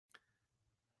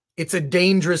It's a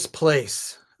dangerous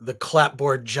place, the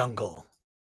Clapboard Jungle.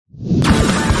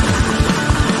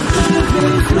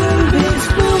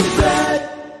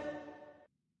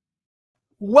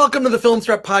 Welcome to the Film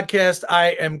Threat Podcast.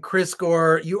 I am Chris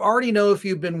Gore. You already know, if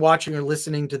you've been watching or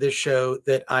listening to this show,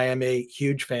 that I am a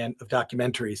huge fan of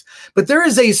documentaries. But there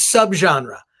is a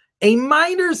subgenre, a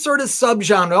minor sort of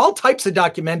subgenre, all types of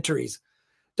documentaries.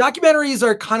 Documentaries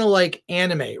are kind of like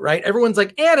anime, right? Everyone's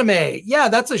like, anime, yeah,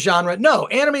 that's a genre. No,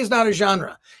 anime is not a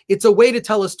genre. It's a way to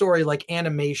tell a story like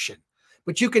animation.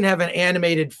 But you can have an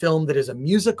animated film that is a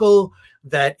musical,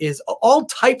 that is all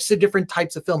types of different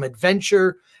types of film,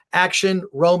 adventure, action,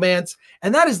 romance.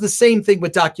 And that is the same thing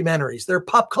with documentaries. There are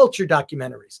pop culture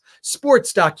documentaries,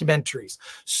 sports documentaries,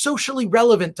 socially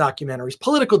relevant documentaries,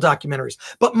 political documentaries.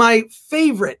 But my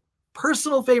favorite,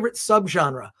 personal favorite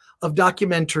subgenre of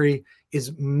documentary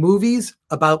is movies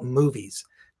about movies.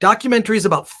 Documentaries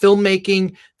about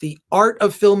filmmaking, the art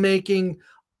of filmmaking,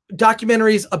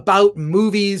 documentaries about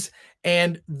movies.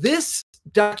 And this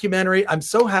documentary, I'm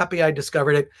so happy I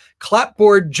discovered it,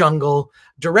 Clapboard Jungle,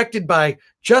 directed by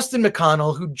Justin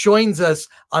McConnell, who joins us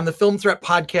on the Film Threat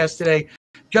Podcast today.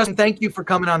 Justin, thank you for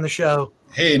coming on the show.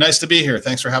 Hey, nice to be here.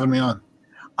 Thanks for having me on.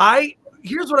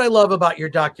 Here's what I love about your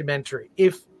documentary.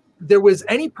 If there was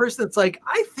any person that's like,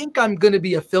 I think I'm going to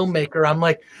be a filmmaker, I'm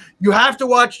like, you have to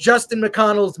watch Justin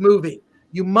McConnell's movie.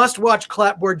 You must watch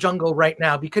Clapboard Jungle right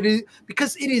now because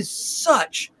it is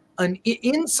such an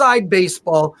inside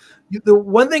baseball. The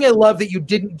one thing I love that you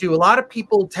didn't do, a lot of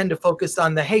people tend to focus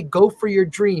on the, hey, go for your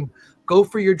dream, go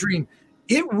for your dream.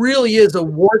 It really is a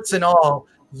warts and all,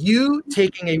 you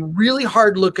taking a really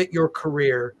hard look at your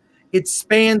career. It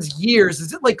spans years.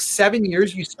 Is it like 7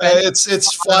 years you spent?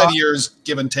 It's 5 years,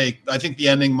 give and take. I think the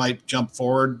ending might jump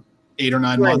forward 8 or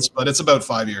 9 months, but it's about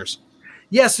 5 years.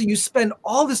 Yeah, so you spend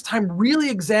all this time really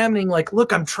examining, like,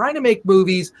 look, I'm trying to make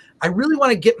movies. I really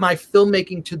want to get my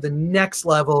filmmaking to the next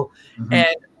level. Mm-hmm.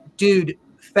 And dude,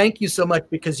 thank you so much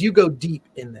because you go deep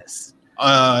in this.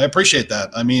 I appreciate that.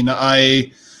 I mean,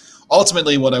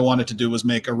 ultimately what I wanted to do was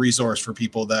make a resource for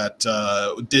people that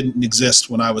didn't exist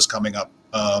when I was coming up.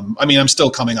 I mean, I'm still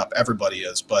coming up. Everybody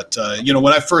is. But, you know,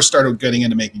 when I first started getting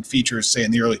into making features, say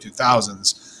in the early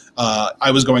 2000s,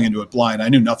 I was going into it blind. I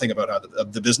knew nothing about how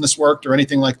the business worked or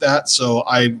anything like that. So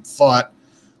I thought,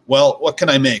 well, what can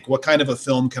I make? What kind of a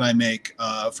film can I make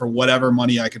for whatever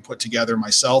money I could put together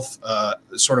myself,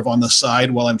 sort of on the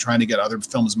side while I'm trying to get other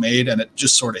films made? And it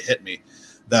just sort of hit me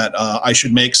that I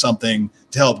should make something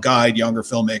to help guide younger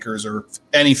filmmakers or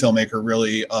any filmmaker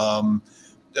really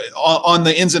on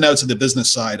the ins and outs of the business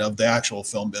side of the actual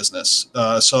film business.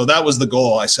 So that was the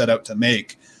goal I set out to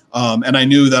make. And I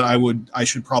knew that I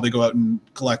should probably go out and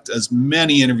collect as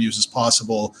many interviews as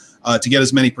possible to get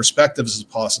as many perspectives as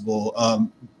possible.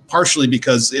 Partially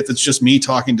because if it's just me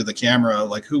talking to the camera,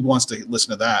 like who wants to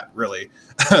listen to that really?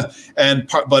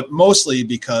 But mostly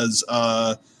because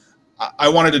I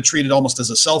wanted to treat it almost as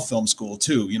a self-film school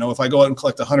too. You know, if I go out and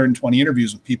collect 120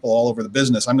 interviews with people all over the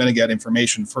business, I'm going to get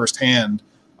information firsthand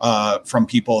from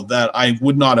people that I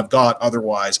would not have got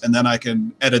otherwise. And then I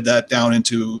can edit that down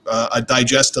into a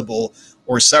digestible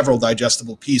or several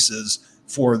digestible pieces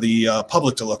for the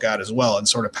public to look at as well and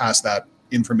sort of pass that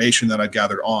information that I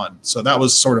gathered on. So that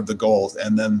was sort of the goal.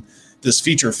 And then this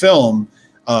feature film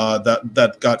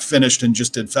that got finished and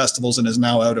just did festivals and is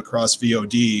now out across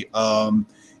VOD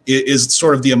is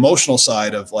sort of the emotional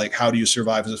side of like, how do you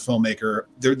survive as a filmmaker?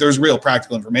 There's real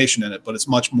practical information in it, but it's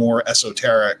much more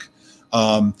esoteric.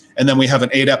 And then we have an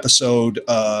 8-episode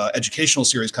educational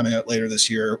series coming out later this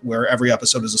year where every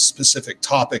episode is a specific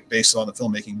topic based on the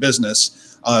filmmaking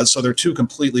business. So they're two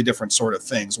completely different sort of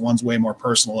things. One's way more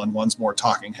personal and one's more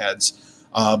talking heads.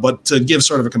 But to give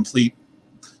sort of a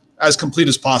as complete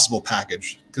as possible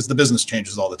package, because the business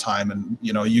changes all the time. And,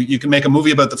 you know, you can make a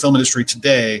movie about the film industry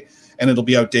today and it'll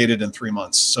be outdated in 3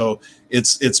 months. So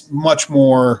it's much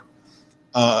more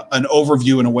an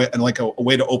overview and a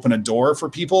way to open a door for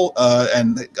people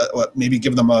and maybe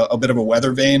give them a bit of a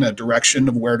weather vane, a direction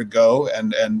of where to go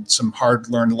and some hard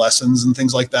learned lessons and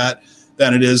things like that,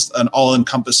 than it is an all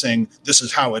encompassing, this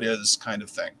is how it is kind of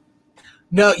thing.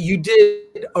 No, you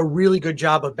did a really good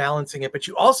job of balancing it, but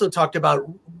you also talked about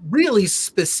really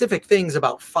specific things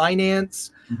about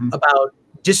finance, about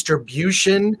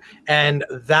distribution and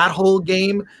that whole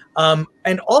game.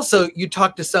 And also you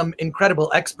talked to some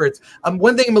incredible experts.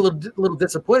 One thing I'm a little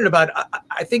disappointed about,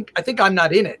 I think I'm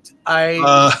not in it.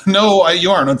 No,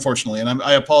 you aren't, unfortunately. And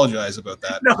I apologize about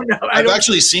that. No, I've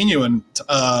actually seen you in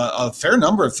a fair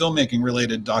number of filmmaking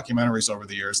related documentaries over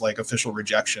the years, like Official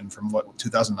Rejection from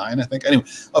 2009, I think. Anyway,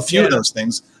 a few of those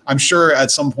things. I'm sure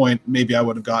at some point, maybe I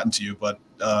would have gotten to you, but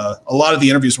a lot of the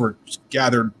interviews were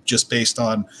gathered just based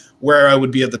on where I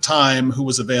would be at the time, who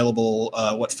was available,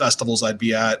 what festivals I'd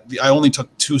be at. I only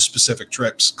took 2 specific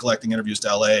trips collecting interviews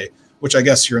to LA, which I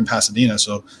guess you're in Pasadena,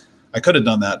 so I could have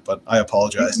done that, but I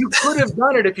apologize. You could have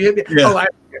done it if you had. Yeah.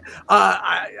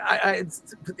 Oh,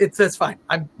 it's fine.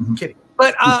 I'm kidding.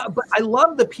 But I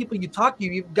love the people you talk to.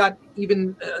 You've got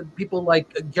even people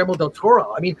like Guillermo del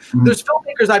Toro. I mean, there's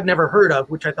filmmakers I've never heard of,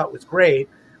 which I thought was great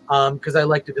because I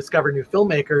like to discover new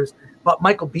filmmakers. But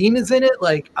Michael Biehn is in it.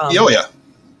 Like, Guillermo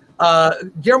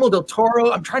del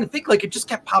Toro. I'm trying to think. Like, it just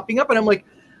kept popping up, and I'm like,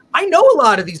 I know a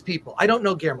lot of these people. I don't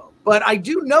know Guillermo, but I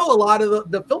do know a lot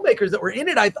of the filmmakers that were in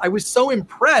it. I was so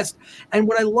impressed. And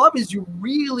what I love is you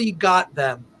really got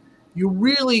them. You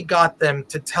really got them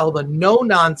to tell the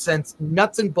no-nonsense,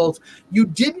 nuts and bolts. You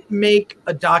didn't make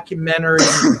a documentary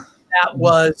that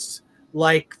was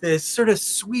like this sort of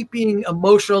sweeping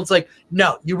emotional. It's like,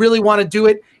 no, you really want to do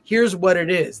it? Here's what it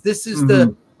is. This is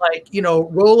the, like, you know,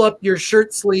 roll up your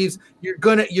shirt sleeves.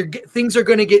 Things are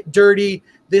gonna get dirty.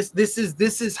 This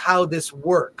is how this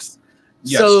works.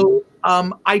 Yes. So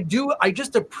I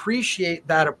just appreciate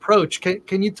that approach.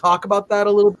 Can you talk about that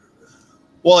a little bit?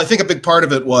 Well, I think a big part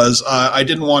of it was I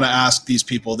didn't want to ask these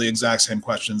people the exact same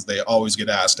questions they always get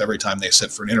asked every time they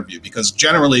sit for an interview, because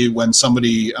generally when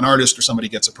an artist or somebody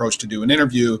gets approached to do an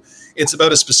interview, it's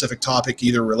about a specific topic,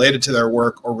 either related to their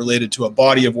work or related to a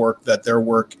body of work that their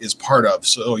work is part of.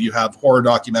 So you have horror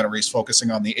documentaries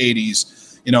focusing on the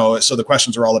 80s, you know, so the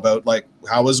questions are all about, like,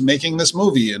 how was making this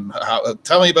movie, and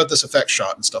tell me about this effect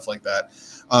shot and stuff like that.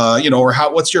 You know, or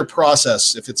what's your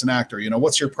process if it's an actor, you know,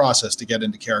 what's your process to get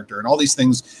into character, and all these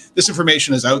things. This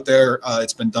information is out there.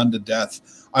 It's been done to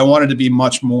death. I wanted to be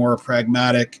much more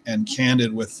pragmatic and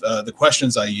candid with the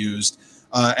questions I used,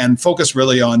 and focus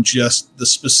really on just the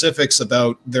specifics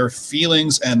about their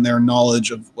feelings and their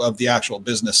knowledge of the actual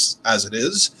business as it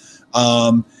is.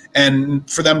 And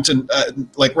for them to,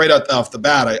 like, right off the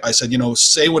bat, I said, you know,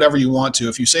 say whatever you want to.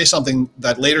 If you say something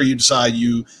that later you decide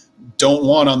you don't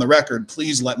want on the record,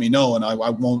 please let me know, and I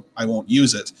won't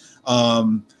use it.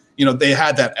 You know, they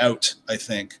had that out, I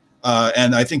think,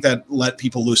 and I think that let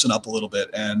people loosen up a little bit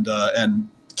and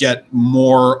get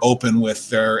more open with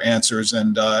their answers,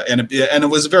 and it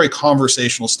was a very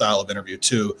conversational style of interview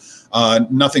too.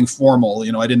 Nothing formal,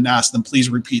 you know. I didn't ask them, please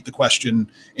repeat the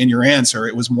question in your answer.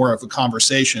 It was more of a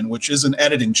conversation, which is an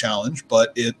editing challenge,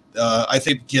 but it I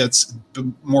think gets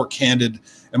more candid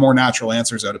and more natural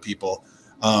answers out of people.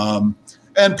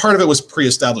 And part of it was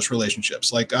pre-established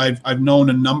relationships. Like, I've known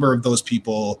a number of those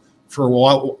people for a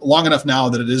while, long enough now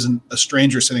that it isn't a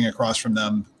stranger sitting across from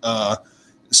them.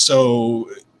 So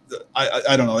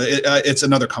I don't know. It's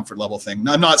another comfort level thing.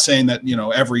 I'm not saying that, you know,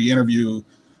 every interview,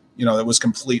 you know, that was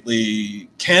completely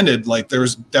candid. Like, there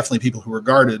was definitely people who were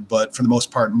guarded, but for the most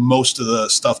part, most of the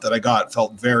stuff that I got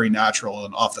felt very natural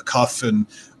and off the cuff and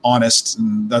honest,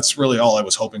 and that's really all I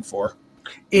was hoping for.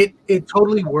 It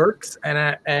totally works,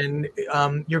 and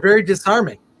you're very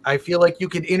disarming. I feel like you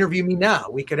could interview me now.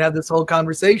 We could have this whole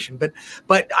conversation. But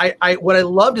what I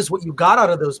loved is what you got out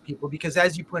of those people, because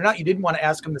as you pointed out, you didn't want to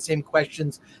ask them the same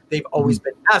questions they've always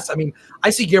been asked. I mean, I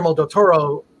see Guillermo del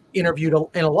Toro interviewed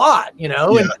in a lot, you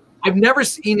know, and I've never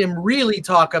seen him really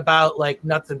talk about, like,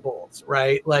 nuts and bolts,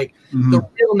 right? Like the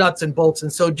real nuts and bolts.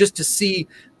 And so just to see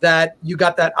that you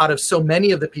got that out of so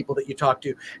many of the people that you talk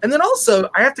to. And then also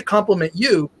I have to compliment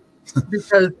you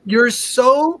because you're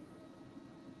so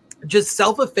just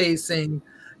self-effacing.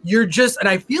 You're just, and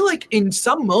I feel like in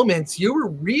some moments you were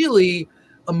really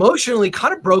emotionally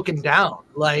kind of broken down.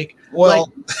 Like,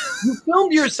 well, like you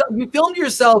filmed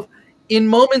yourself in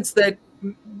moments that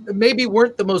maybe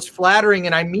weren't the most flattering.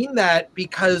 And I mean that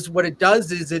because what it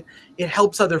does is it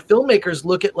helps other filmmakers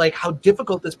look at, like, how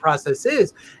difficult this process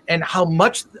is and how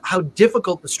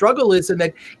difficult the struggle is. And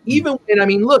that even, and I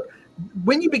mean, look,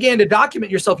 when you began to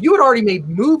document yourself, you had already made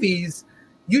movies.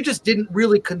 You just didn't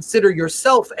really consider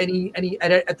yourself any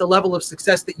at the level of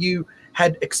success that you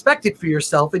had expected for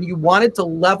yourself. And you wanted to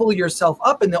level yourself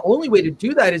up. And the only way to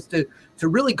do that is to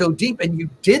really go deep. And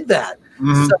you did that.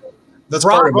 So, that's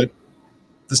part of it.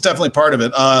 That's definitely part of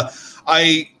it.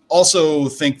 I also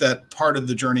think that part of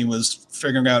the journey was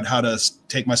figuring out how to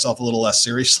take myself a little less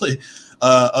seriously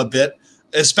a bit,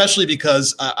 especially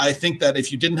because I think that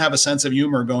if you didn't have a sense of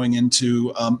humor going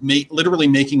into literally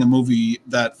making a movie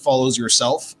that follows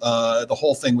yourself, the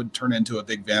whole thing would turn into a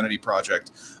big vanity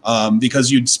project,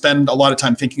 because you'd spend a lot of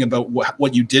time thinking about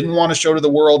what you didn't want to show to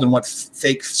the world and what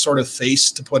fake sort of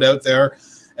face to put out there,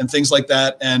 and things like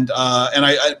that. And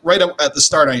I right at the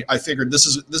start, I figured this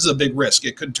is a big risk.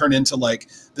 It could turn into, like,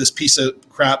 this piece of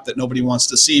crap that nobody wants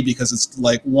to see because it's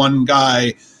like one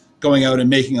guy going out and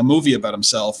making a movie about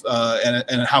himself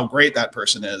and how great that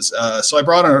person is. So I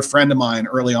brought on a friend of mine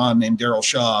early on named Daryl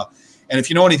Shaw. And if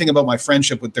you know anything about my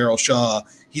friendship with Daryl Shaw,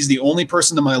 he's the only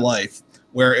person in my life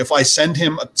where if I send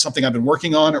him something I've been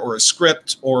working on or a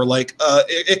script or like,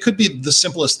 it could be the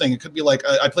simplest thing. It could be like,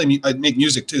 I make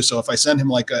music too. So if I send him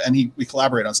like, we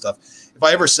collaborate on stuff. If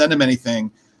I ever send him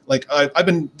anything, like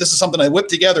this is something I whipped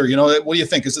together, you know, what do you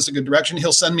think? Is this a good direction?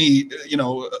 He'll send me, you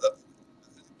know,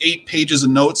 8 pages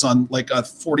of notes on like a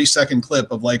 40-second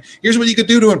clip of like, here's what you could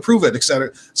do to improve it, et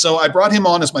cetera. So I brought him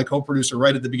on as my co-producer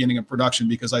right at the beginning of production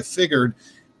because I figured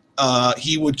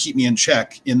he would keep me in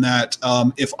check in that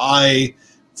if I,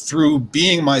 through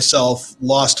being myself,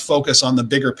 lost focus on the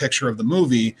bigger picture of the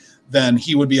movie, then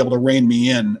he would be able to rein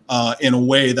me in a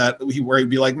way that where he'd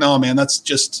be like, no, man, that's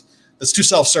too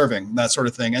self-serving, that sort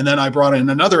of thing. And then I brought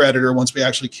in another editor once we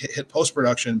actually hit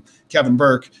post-production, Kevin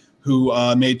Burke, who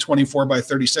made 24 by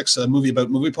 36, a movie about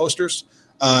movie posters,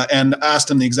 and asked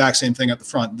him the exact same thing at the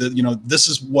front. You know, this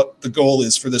is what the goal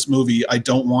is for this movie. I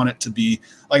don't want it to be,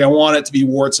 like, I want it to be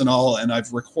warts and all, and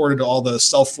I've recorded all the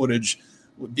self-footage,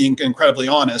 being incredibly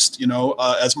honest, you know,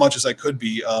 as much as I could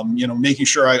be, you know, making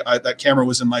sure that camera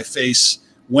was in my face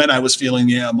when I was feeling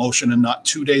the emotion and not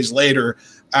 2 days later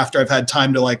after I've had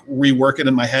time to like rework it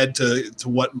in my head to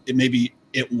what maybe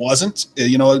it wasn't,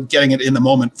 you know, getting it in the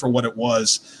moment for what it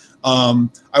was.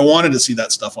 I wanted to see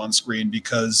that stuff on screen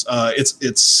because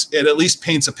it at least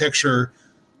paints a picture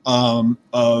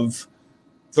of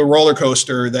the roller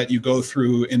coaster that you go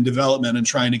through in development and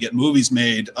trying to get movies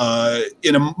made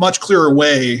in a much clearer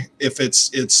way if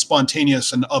it's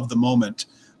spontaneous and of the moment.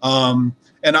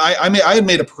 And I had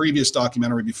made a previous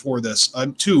documentary before this,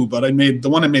 too, but the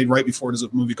one I made right before it is a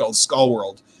movie called Skull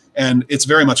World, and it's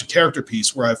very much a character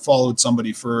piece where I followed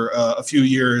somebody for a few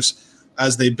years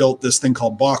as they built this thing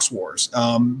called Box Wars.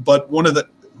 But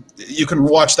you can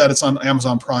watch that. It's on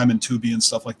Amazon Prime and Tubi and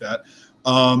stuff like that.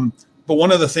 But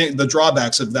one of the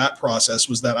drawbacks of that process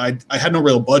was that I had no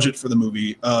real budget for the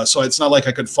movie. So it's not like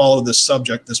I could follow this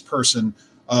subject, this person,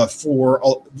 for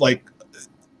like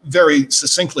very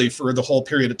succinctly for the whole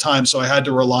period of time. So I had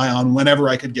to rely on whenever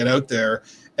I could get out there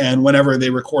and whenever they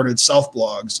recorded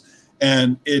self-blogs.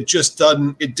 And it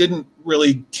didn't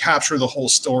really capture the whole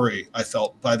story, I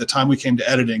felt. By the time we came to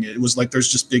editing, it was like there's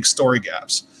just big story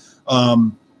gaps.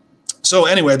 So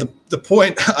anyway, the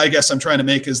point I guess I'm trying to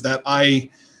make is that I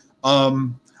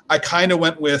kind of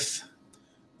went with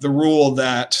the rule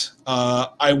that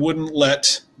I wouldn't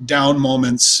let down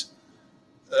moments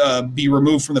be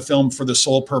removed from the film for the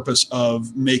sole purpose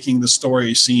of making the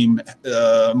story seem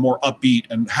more upbeat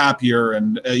and happier.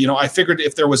 And, you know, I figured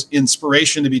if there was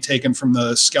inspiration to be taken from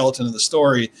the skeleton of the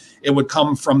story, it would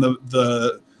come from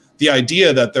the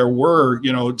idea that there were,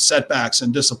 you know, setbacks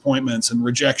and disappointments and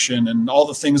rejection and all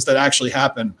the things that actually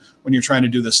happen when you're trying to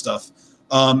do this stuff.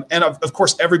 And of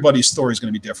course, everybody's story is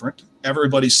going to be different.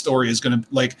 Everybody's story is going to,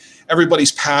 like,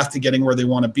 everybody's path to getting where they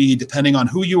want to be, depending on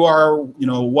who you are, you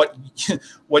know, what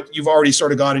you've already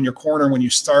sort of got in your corner when you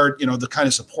start, you know, the kind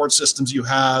of support systems you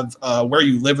have, where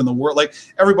you live in the world. Like,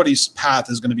 everybody's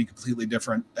path is going to be completely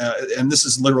different. And this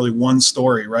is literally one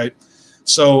story, right?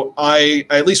 So I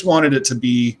at least wanted it to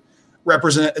be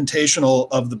representational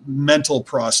of the mental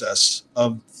process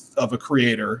of a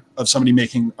creator, of somebody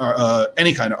making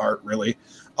any kind of art, really.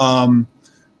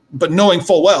 But knowing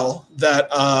full well that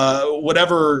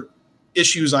whatever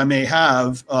issues I may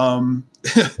have,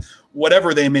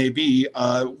 whatever they may be,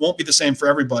 won't be the same for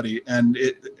everybody. And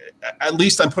at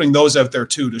least I'm putting those out there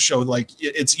too, to show like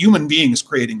it's human beings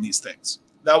creating these things.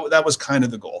 That was kind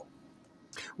of the goal.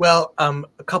 Well,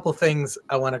 a couple things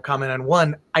I want to comment on.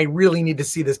 One, I really need to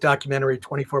see this documentary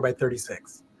 24 by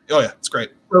 36. Oh yeah, it's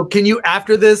great. So can you,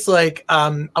 after this, like,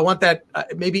 I want that,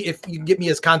 maybe if you can get me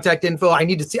his contact info, I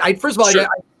need to see. First of all, Sure.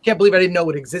 I can't believe I didn't know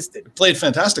it existed. It played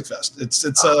Fantastic Fest. It's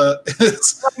out.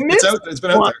 It's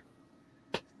been out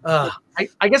there.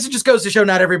 I guess it just goes to show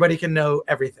not everybody can know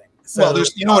everything. So, well,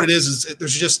 you know what it is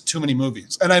there's just too many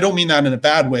movies, and I don't mean that in a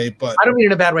bad way, but I don't mean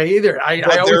in a bad way either.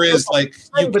 But there is like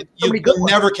you'll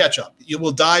never catch up. You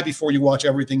will die before you watch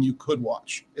everything you could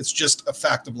watch. It's just a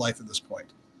fact of life at this point.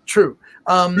 True.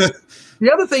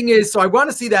 The other thing is, so I want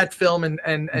to see that film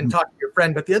and talk to your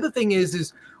friend. But the other thing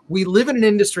is we live in an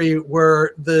industry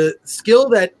where the skill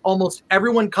that almost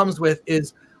everyone comes with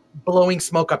is blowing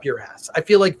smoke up your ass. I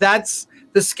feel like that's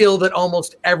the skill that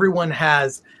almost everyone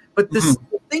has. But the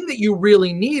thing that you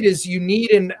really need is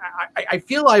and I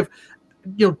feel I've,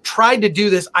 you know, tried to do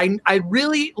this. I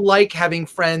really like having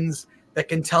friends that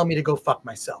can tell me to go fuck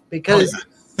myself, because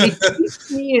it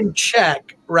keeps me in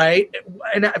check, right?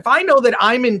 And if I know that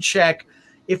I'm in check,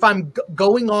 if I'm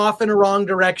going off in a wrong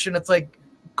direction, it's like,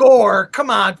 Gore,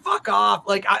 come on, fuck off.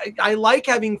 Like I like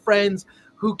having friends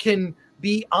who can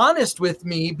be honest with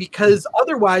me, because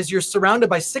otherwise you're surrounded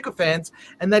by sycophants,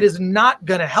 and that is not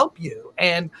going to help you.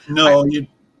 And no,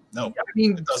 I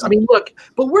mean, look,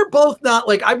 but we're both not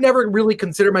like, I've never really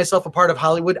considered myself a part of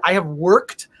Hollywood. I have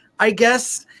worked, I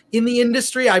guess, in the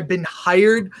industry. I've been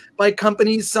hired by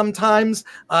companies sometimes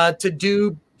to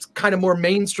do kind of more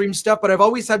mainstream stuff, but I've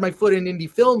always had my foot in indie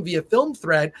film via Film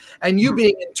Thread, and you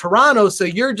being in Toronto, so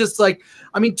you're just like,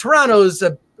 I mean, Toronto's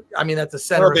that's a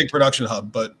center. We're a big production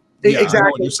hub, but yeah, exactly. I know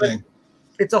what you're saying.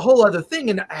 It's a whole other thing.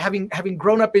 And having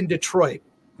grown up in Detroit,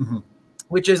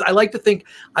 which is, I like to think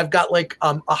I've got like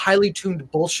a highly tuned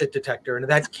bullshit detector, and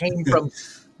that came from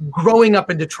growing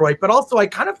up in Detroit. But also, I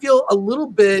kind of feel a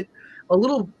little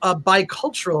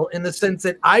bicultural, in the sense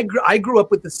that I grew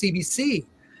up with the CBC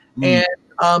and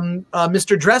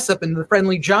Mr. Dressup and the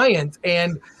Friendly Giant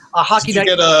and Hockey Night.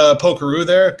 Did you get a Pokeroo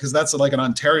there? Because that's like an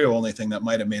Ontario only thing that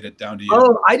might have made it down to you.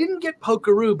 Oh, I didn't get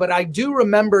Pokeroo, but I do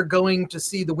remember going to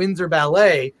see the Windsor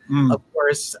Ballet, of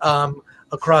course,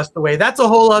 across the way. That's a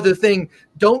whole other thing.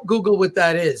 Don't Google what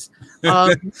that is.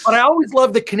 But I always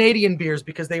loved the Canadian beers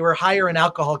because they were higher in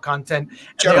alcohol content.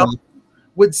 And they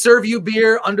would serve you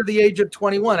beer under the age of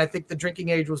 21. I think the drinking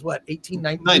age was what, 18,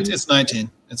 19? It's 19.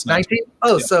 It's 19.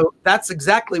 Oh, yeah. So that's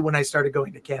exactly when I started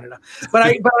going to Canada. But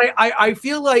I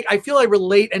feel like I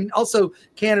relate. And also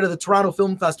Canada, the Toronto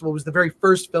Film Festival was the very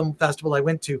first film festival I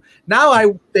went to.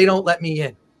 Now they don't let me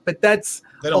in. But they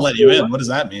don't let you in. What does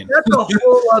that mean? That's a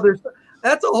whole other.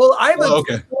 That's a whole. I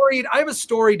have a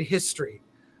storied history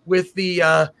with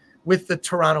the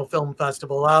Toronto Film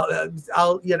Festival.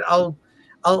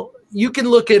 You can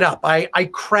look it up. I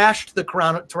crashed the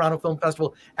Toronto Film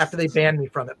Festival after they banned me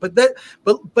from it.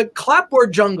 But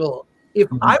Clapboard Jungle, if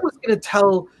I was going to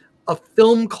tell a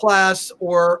film class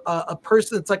or a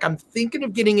person that's like, I'm thinking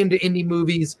of getting into indie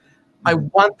movies, I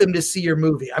want them to see your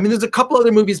movie. I mean, there's a couple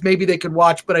other movies maybe they could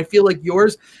watch, but I feel like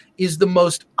yours is the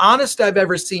most honest I've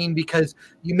ever seen, because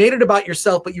you made it about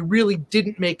yourself, but you really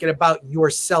didn't make it about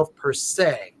yourself per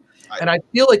se. And I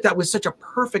feel like that was such a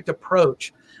perfect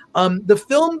approach. Tell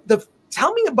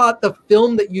me about the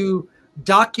film that you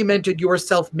documented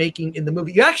yourself making in the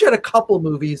movie. You actually had a couple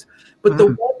movies, but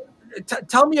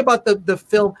tell me about the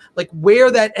film, like where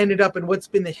that ended up and what's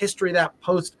been the history of that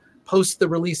post the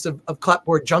release of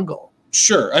Clapboard Jungle.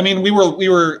 Sure. I mean,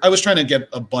 I was trying to get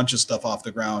a bunch of stuff off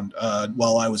the ground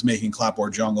while I was making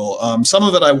Clapboard Jungle. Some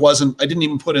of it I didn't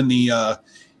even put in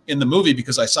the movie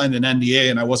because I signed an NDA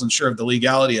and I wasn't sure of the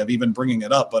legality of even bringing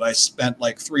it up, but I spent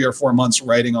like 3 or 4 months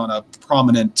writing on a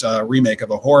prominent remake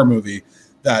of a horror movie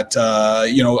that,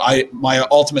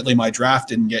 ultimately my draft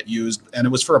didn't get used, and it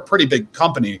was for a pretty big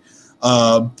company.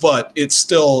 But it's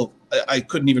still, I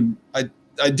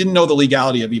didn't know the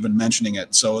legality of even mentioning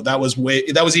it. So that was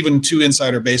even too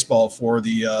insider baseball for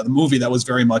the movie. That was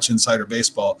very much insider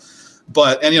baseball.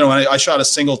 But I shot a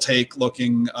single take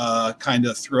looking kind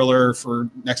of thriller for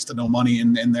next to no money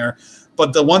in there.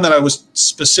 But the one that I was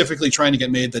specifically trying to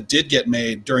get made, that did get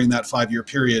made during that 5-year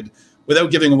period, without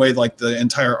giving away like the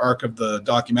entire arc of the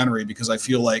documentary, because I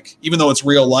feel like even though it's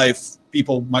real life,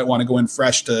 people might want to go in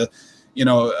fresh to,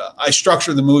 I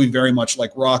structured the movie very much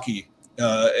like Rocky.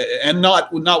 And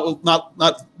not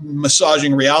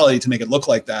massaging reality to make it look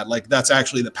like that. Like that's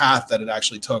actually the path that it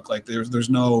actually took. Like there's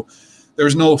no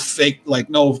fake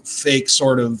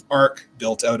sort of arc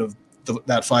built out of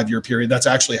that 5-year period. That's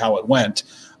actually how it went.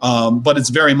 But it's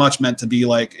very much meant to be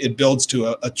like, it builds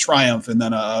to a triumph and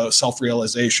then a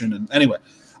self-realization. And anyway,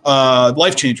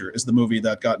 Life Changer is the movie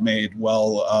that got made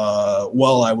while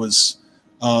I was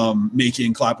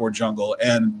making Clapboard Jungle.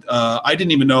 And I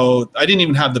didn't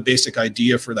even have the basic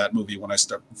idea for that movie when I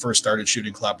first started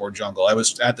shooting Clapboard Jungle. I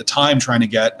was at the time trying to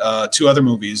get 2 other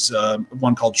movies,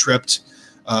 one called Tripped,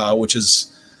 which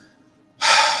is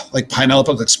like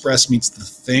Pineapple Express meets The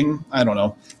Thing. I don't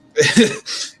know.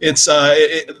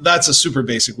 That's a super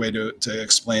basic way to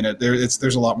explain it.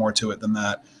 There's a lot more to it than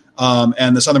that.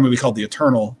 And this other movie called The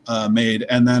Eternal made.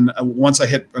 And then once I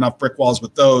hit enough brick walls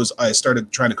with those, I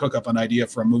started trying to cook up an idea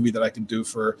for a movie that I could do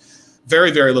for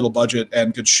very, very little budget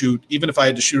and could shoot, even if I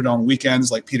had to shoot it on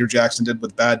weekends like Peter Jackson did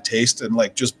with Bad Taste, and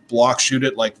like just block shoot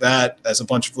it like that as a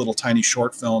bunch of little tiny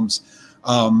short films.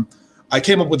 I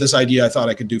came up with this idea I thought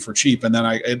I could do for cheap. And then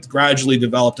it gradually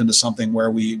developed into something where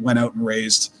we went out and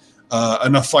raised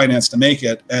enough finance to make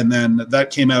it, and then that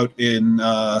came out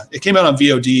on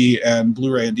VOD and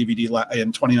Blu-ray and DVD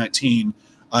in 2019,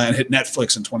 and hit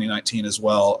Netflix in 2019 as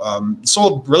well.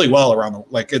 Sold really well around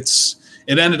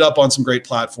it ended up on some great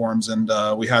platforms, and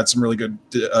we had some really good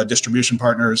distribution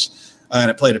partners, and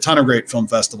it played a ton of great film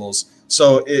festivals.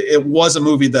 So it was a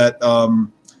movie that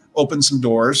opened some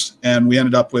doors, and we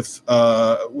ended up with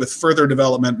further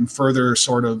development and further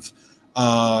sort of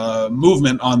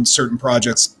movement on certain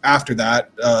projects after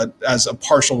that, as a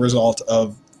partial result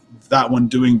of that one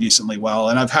doing decently well.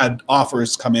 And I've had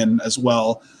offers come in as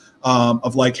well,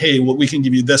 of like, hey, well, we can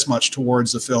give you this much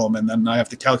towards the film, and then I have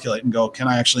to calculate and go, can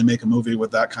I actually make a movie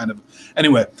with that kind of?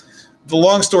 Anyway, the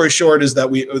long story short is that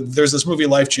there's this movie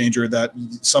Life Changer that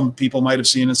some people might have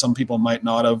seen and some people might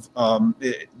not have,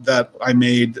 that I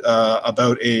made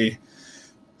about a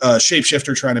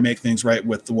shapeshifter trying to make things right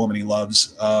with the woman he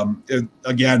loves.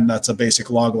 Again, that's a basic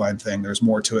logline thing. There's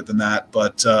more to it than that,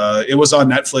 but it was on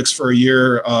Netflix for a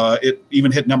year. It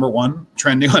even hit #1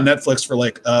 trending on Netflix for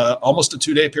like almost a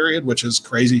 2-day period, which is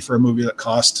crazy for a movie that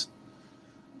cost,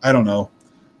 I don't know,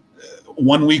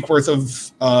 1 week worth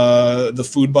of the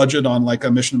food budget on like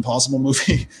a Mission Impossible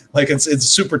movie. Like it's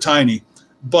super tiny,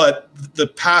 but the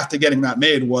path to getting that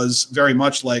made was very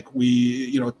much like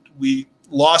we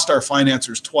lost our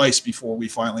financiers twice before we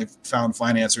finally found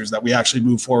financiers that we actually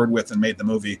moved forward with and made the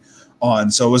movie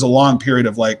on. So it was a long period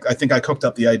of like, I think I cooked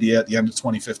up the idea at the end of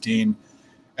 2015,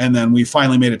 and then we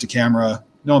finally made it to camera.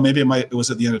 No, maybe it was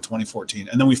at the end of 2014.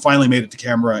 And then we finally made it to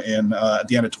camera at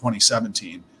the end of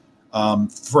 2017.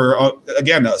 For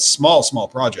again, a small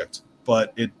project,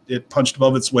 but it punched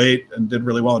above its weight and did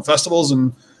really well in festivals.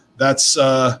 And that's,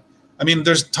 I mean,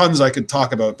 there's tons I could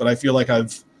talk about, but I feel like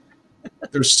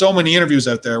there's so many interviews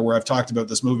out there where I've talked about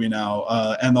this movie now,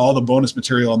 and all the bonus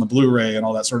material on the Blu-ray and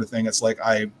all that sort of thing. It's like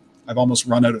I've almost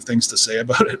run out of things to say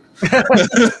about it.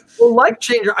 Well, Life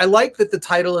Changer, I like that the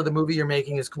title of the movie you're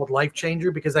making is called Life Changer,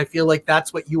 because I feel like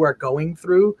that's what you are going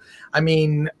through. I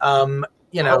mean,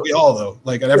 you know, we all though,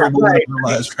 like at every moment in our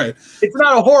lives, right? It's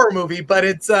not a horror movie, but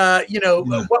it's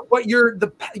what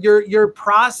your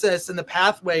process and the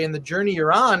pathway and the journey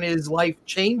you're on is life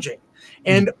changing.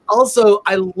 And also,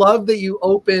 I love that you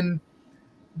open.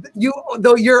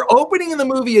 Though your opening in the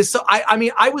movie is so. I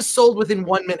mean, I was sold within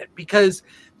 1 minute, because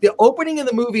the opening in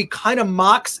the movie kind of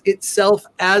mocks itself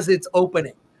as it's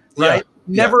opening, right?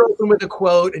 Yeah. Never open with a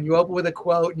quote, and you open with a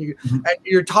quote, and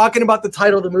you're talking about the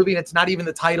title of the movie, and it's not even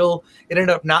the title. It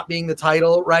ended up not being the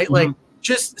title, right? Like,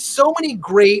 just so many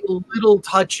great little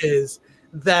touches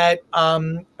that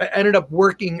ended up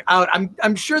working out.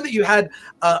 I'm sure that you had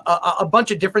a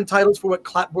bunch of different titles for what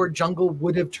Clapboard Jungle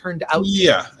would have turned out.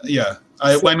 Yeah.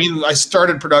 I mean, I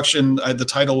started production. The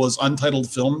title was Untitled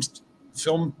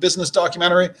Film Business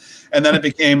Documentary, and then it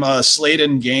became a slate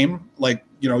and game. Like,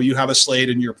 you have a slate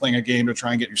and you're playing a game to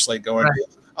try and get your slate going. Right.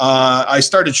 I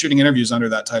started shooting interviews under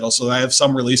that title, so I have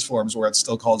some release forms where it's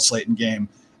still called Slate and Game.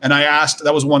 And I asked,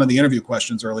 that was one of the interview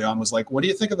questions early on, was like, what do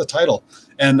you think of the title?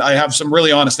 And I have some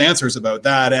really honest answers about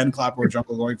that and Clapboard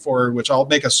Jungle going forward, which I'll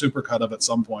make a supercut of at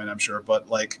some point, I'm sure. But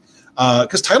like,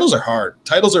 because titles are hard.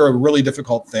 Titles are a really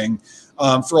difficult thing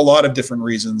for a lot of different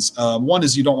reasons. One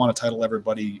is you don't want a title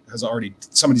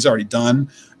somebody's already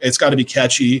done. It's got to be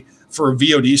catchy. For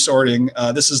VOD sorting,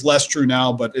 this is less true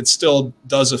now, but it still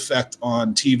does affect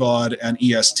on TVOD and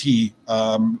EST,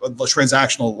 the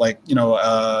transactional, like,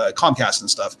 Comcast and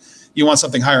stuff. You want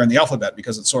something higher in the alphabet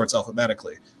because it sorts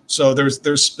alphabetically. So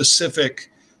there's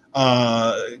specific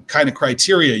kind of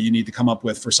criteria you need to come up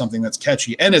with for something that's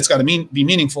catchy, and it's got to be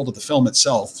meaningful to the film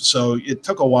itself. So it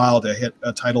took a while to hit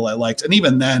a title I liked, and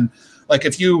even then, like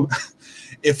if you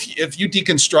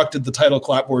deconstructed the title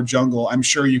Clapboard Jungle, I'm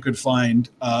sure you could find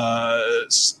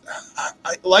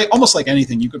like almost like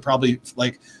anything. You could probably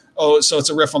like, oh, so it's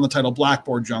a riff on the title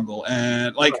Blackboard Jungle,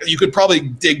 and like you could probably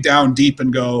dig down deep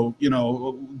and go,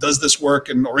 does this work,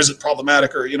 or is it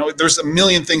problematic, or there's a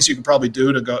million things you could probably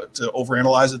do to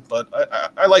overanalyze it. But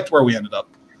I liked where we ended up.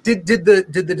 Did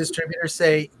the distributor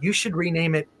say you should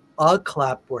rename it A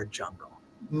Clapboard Jungle?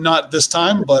 Not this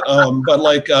time, but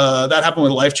like that happened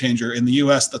with Life Changer. In the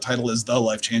U.S., the title is The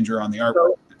Life Changer on the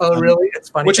artwork. Oh, really? It's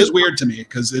funny. Which is weird to me,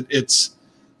 because it's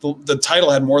the title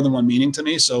had more than one meaning to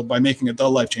me. So by making it The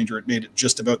Life Changer, it made it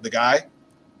just about the guy,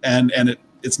 and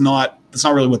it's not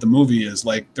really what the movie is.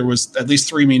 Like, there was at least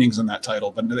 3 meanings in that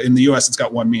title, but in the U.S., it's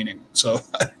got 1 meaning. So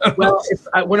well,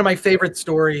 one of my favorite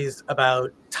stories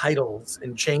about titles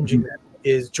and changing them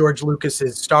is George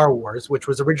Lucas's Star Wars, which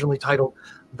was originally titled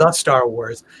The Star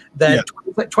Wars, that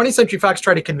 20th Century Fox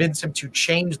tried to convince him to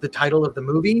change the title of the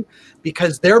movie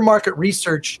because their market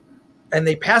research, and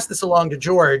they passed this along to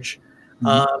George.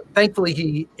 Thankfully,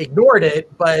 he ignored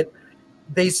it, but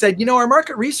they said, our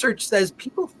market research says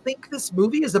people think this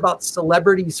movie is about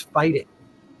celebrities fighting,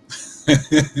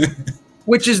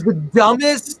 which is the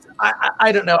dumbest.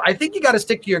 I don't know. I think you got to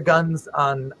stick to your guns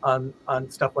on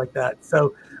stuff like that.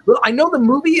 So Well, I know the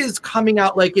movie is coming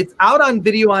out, like it's out on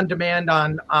video on demand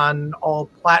on all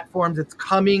platforms. It's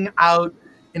coming out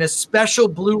in a special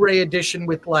Blu-ray edition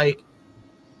with like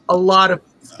a lot of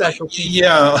special features.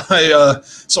 Yeah,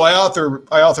 so I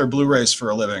author Blu-rays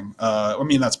for a living. I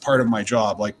mean, that's part of my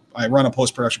job. Like, I run a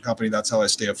post-production company. That's how I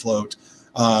stay afloat.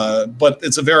 But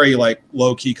it's a very like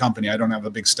low-key company. I don't have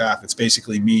a big staff. It's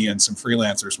basically me and some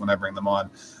freelancers when I bring them on.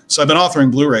 So I've been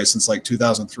authoring Blu-ray since like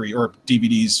 2003, or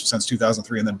DVDs since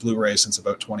 2003, and then Blu-ray since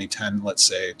about 2010, let's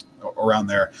say, around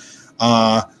there.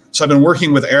 So I've been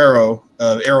working with Arrow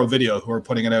Video, who are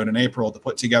putting it out in April, to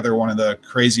put together one of the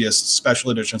craziest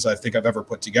special editions I think I've ever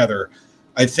put together.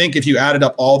 I think if you added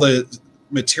up all the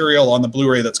material on the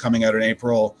Blu-ray that's coming out in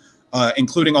April,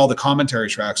 including all the commentary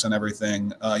tracks and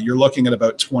everything, you're looking at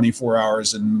about 24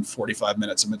 hours and 45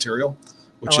 minutes of material,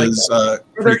 which is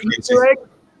pretty crazy.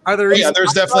 Are there? Yeah,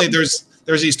 there's definitely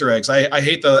there's Easter eggs. I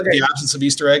hate the absence of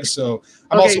Easter eggs, so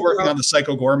I'm also working on the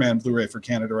Psycho Gorman Blu-ray for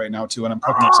Canada right now too, and I'm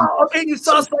cooking up some. Okay, you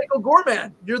saw Psycho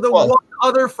Gorman. You're the one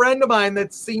other friend of mine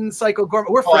that's seen Psycho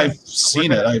Gorman. We're friends. I've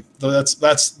seen it.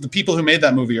 That's the people who made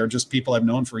that movie are just people I've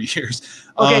known for years.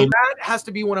 Okay, that has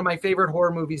to be one of my favorite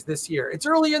horror movies this year. It's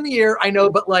early in the year, I know,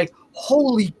 but like,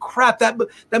 holy crap, that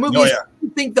movie! You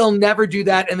think they'll never do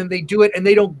that, and then they do it, and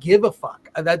they don't give a fuck.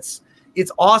 It's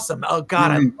awesome. Oh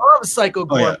God, I love Psycho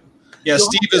Gorman. Yeah,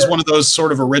 Steve is one of those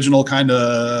sort of original kind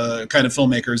of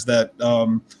filmmakers that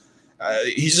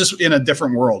he's just in a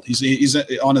different world. He's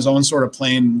on his own sort of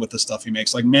plane with the stuff he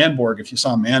makes. Like Manborg, if you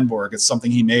saw Manborg, it's something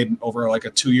he made over like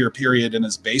a 2-year period in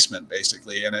his basement,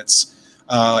 basically, and it's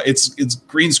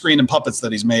green screen and puppets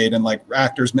that he's made, and like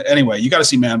actors. Anyway, you got to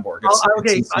see Manborg.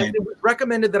 It was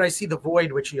recommended that I see The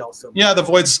Void, which he also made. Yeah, The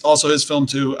Void's also his film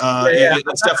too.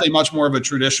 It's definitely much more of a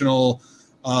traditional.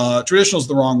 Traditional is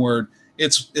the wrong word.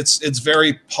 It's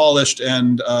very polished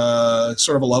and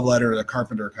sort of a love letter to the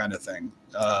Carpenter kind of thing.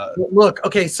 Look,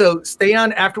 okay, so stay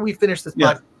on after we finish this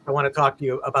podcast. I want to talk to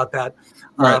you about that.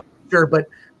 Right. Sure, but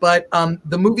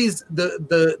the movies,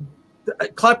 the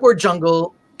Clapboard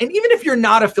Jungle, and even if you're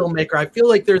not a filmmaker, I feel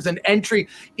like there's an entry.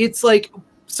 It's like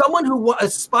someone who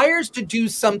aspires to do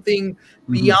something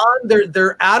beyond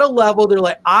they're at a level. They're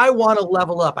like, I want to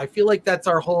level up. I feel like that's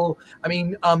our whole. I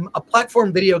mean, a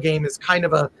platform video game is kind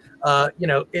of a.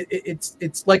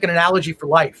 It's like an analogy for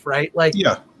life, right? Like,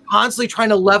 constantly trying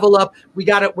to level up.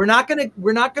 We're not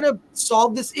gonna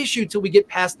solve this issue till we get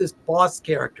past this boss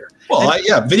character. Well,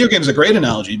 video games are a great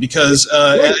analogy because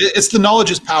it's the knowledge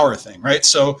is power thing, right?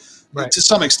 So. Right. To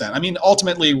some extent, I mean,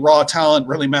 ultimately, raw talent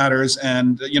really matters,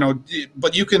 and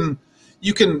but you can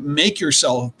make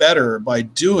yourself better by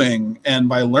doing and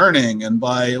by learning and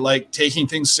by like taking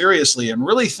things seriously and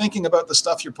really thinking about the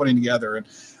stuff you're putting together. And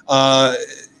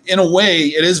in a way,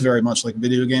 it is very much like a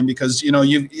video game because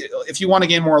if you want to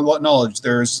gain more knowledge,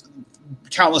 there's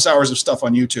countless hours of stuff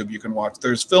on YouTube you can watch.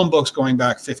 There's film books going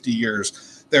back 50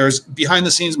 years. There's behind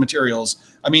the scenes materials.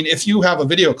 I mean, if you have a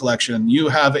video collection, you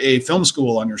have a film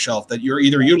school on your shelf that you're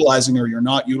either utilizing or you're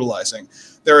not utilizing.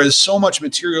 There is so much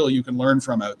material you can learn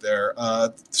from out there.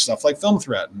 Stuff like Film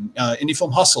Threat and Indie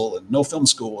Film Hustle and No Film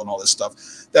School and all this stuff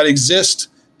that exists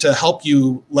to help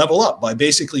you level up by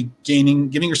basically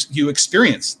giving you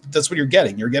experience. That's what you're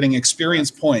getting. You're getting experience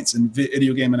points in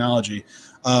video game analogy.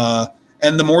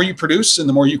 And the more you produce and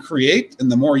the more you create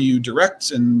and the more you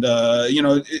direct and,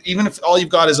 even if all you've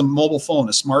got is a mobile phone,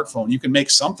 a smartphone, you can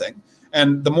make something.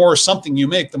 And the more something you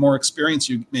make, the more experience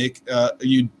you make,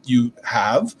 you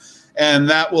have. And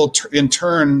that will in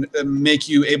turn make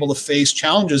you able to face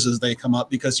challenges as they come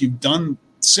up because you've done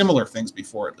similar things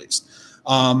before, at least.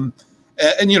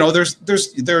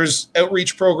 There's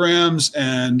outreach programs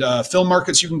and film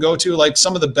markets you can go to. Like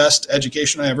some of the best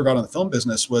education I ever got in the film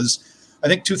business was, I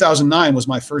think 2009 was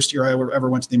my first year I ever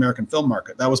went to the American film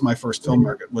market. That was my first film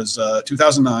market, was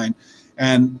 2009.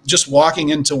 And just walking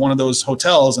into one of those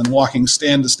hotels and walking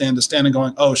stand to stand to stand and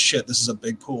going, oh shit, this is a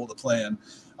big pool to play in.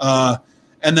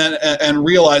 And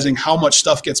realizing how much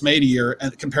stuff gets made a year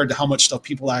and compared to how much stuff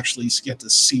people actually get to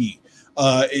see.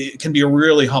 It can be a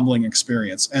really humbling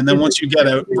experience. And then once you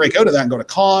break out of that and go to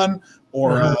Cannes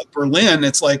or Berlin,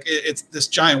 it's like, it's this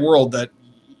giant world that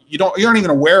you aren't even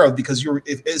aware of because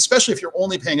especially if you're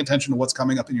only paying attention to what's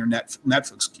coming up in your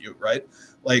Netflix queue, right?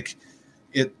 Like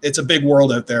it's a big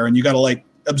world out there and you got to like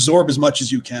absorb as much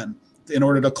as you can in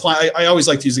order to climb. I always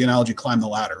like to use the analogy, climb the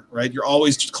ladder, right? You're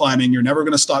always climbing. You're never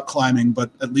going to stop climbing, but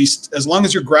at least as long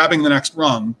as you're grabbing the next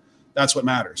rung, that's what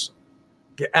matters.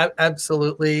 Yeah,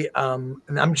 absolutely.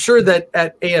 And I'm sure that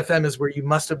at AFM is where you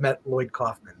must have met Lloyd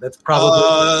Kaufman. That's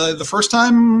probably the first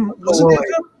time. Was it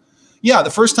AFM? Yeah,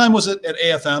 the first time was at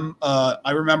AFM.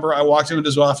 I remember I walked into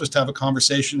his office to have a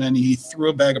conversation, and he threw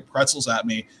a bag of pretzels at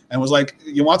me and was like,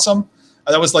 "You want some?"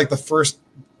 That was like the first.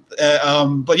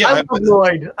 But yeah, Uncle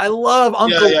Lloyd. I love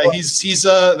Uncle yeah. Lloyd. He's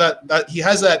that he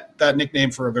has that nickname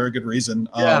for a very good reason.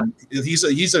 Yeah.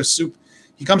 He's a soup.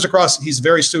 He comes across. He's a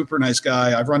very super nice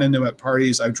guy. I've run into him at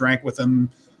parties. I've drank with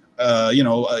him.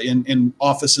 In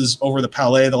offices over the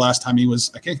Palais the last time he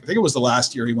was, I think it was the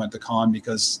last year he went to Cannes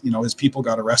because, his people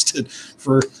got arrested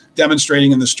for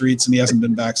demonstrating in the streets, and he hasn't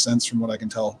been back since from what I can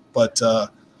tell. But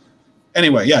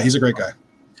anyway, yeah, he's a great guy.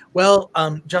 Well,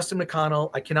 Justin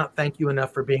McConnell, I cannot thank you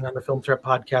enough for being on the Film Threat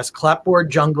podcast. Clapboard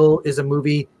Jungle is a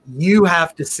movie you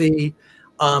have to see.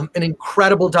 An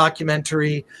incredible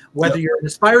documentary, whether you're an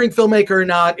aspiring filmmaker or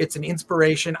not, it's an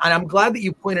inspiration. And I'm glad that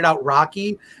you pointed out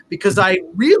Rocky, because I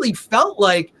really felt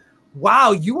like,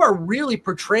 wow, you are really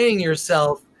portraying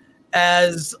yourself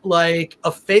as like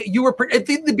you were at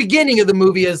the beginning of the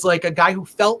movie as like a guy who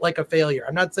felt like a failure.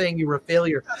 I'm not saying you were a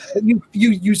failure, but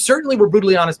you certainly were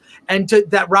brutally honest. And to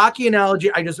that Rocky analogy,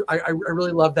 I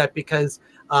really love that, because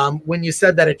when you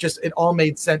said that, it all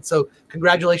made sense. So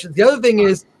congratulations. The other thing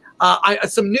is,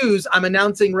 some news I'm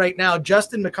announcing right now.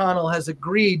 Justin McConnell has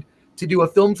agreed to do a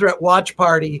Film Threat watch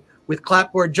party with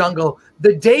Clapboard Jungle.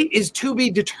 The date is to be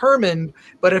determined,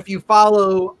 but if you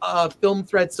follow Film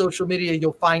Threat social media,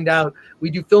 you'll find out.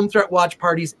 We do Film Threat watch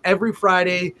parties every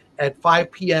Friday at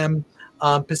 5 p.m.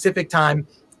 Pacific time.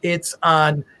 It's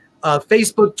on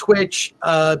Facebook, Twitch,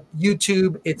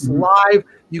 YouTube. It's live.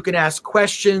 You can ask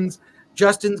questions.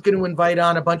 Justin's going to invite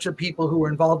on a bunch of people who are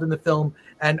involved in the film,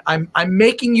 and I'm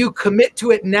making you commit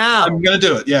to it now. I'm going to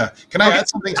do it. Yeah. Can I add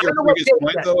something to your previous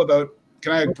point though about?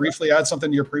 Can I briefly add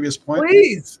something to your previous point?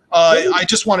 Please. I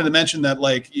just wanted to mention that,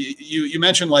 like you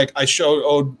mentioned, like I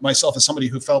showed myself as somebody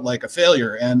who felt like a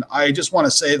failure, and I just want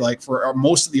to say, like, for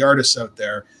most of the artists out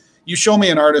there, you show me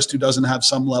an artist who doesn't have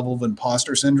some level of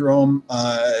imposter syndrome,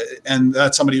 and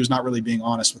that's somebody who's not really being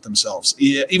honest with themselves.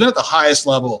 Even at the highest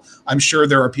level, I'm sure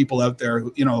there are people out there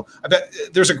who, I bet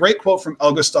there's a great quote from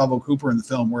El Gustavo Cooper in the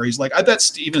film where he's like, I bet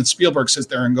Steven Spielberg sits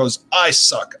there and goes, I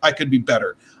suck. I could be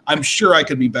better. I'm sure I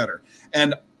could be better.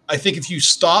 And I think if you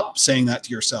stop saying that to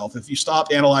yourself, if you stop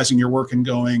analyzing your work and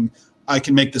going, I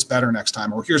can make this better next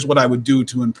time, or here's what I would do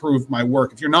to improve my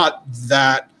work. If you're not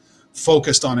that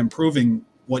focused on improving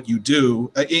what you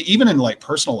do, even in like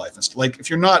personal life, like if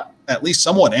you're not at least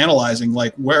somewhat analyzing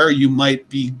like where you might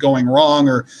be going wrong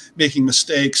or making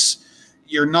mistakes,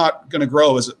 you're not going to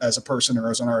grow as a person or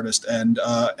as an artist, and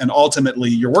ultimately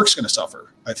your work's going to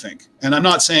suffer, I think. And I'm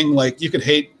not saying like you could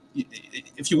hate,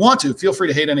 if you want to, feel free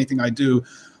to hate anything I do.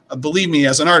 Believe me,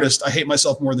 as an artist, I hate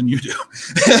myself more than you do.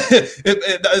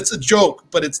 It's a joke,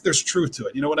 but there's truth to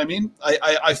it. You know what I mean?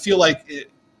 I feel like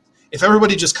if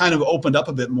everybody just kind of opened up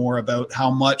a bit more about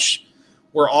how much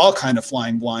we're all kind of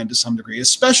flying blind to some degree,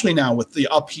 especially now with the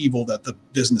upheaval that the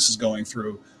business is going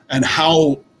through, and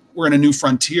how we're in a new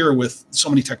frontier with so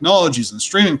many technologies and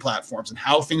streaming platforms and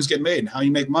how things get made and how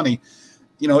you make money.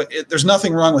 There's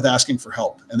nothing wrong with asking for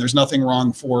help, and there's nothing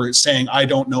wrong for saying, I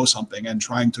don't know something, and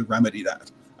trying to remedy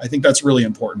that. I think that's really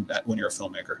important when you're a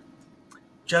filmmaker.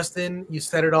 Justin, you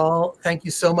said it all. Thank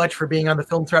you so much for being on the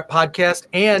Film Threat podcast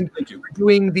and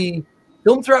doing the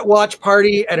Film Threat watch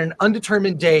party at an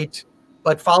undetermined date.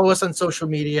 But follow us on social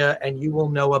media, and you will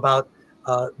know about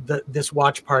this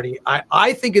watch party.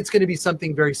 I think it's going to be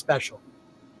something very special.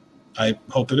 I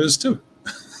hope it is too.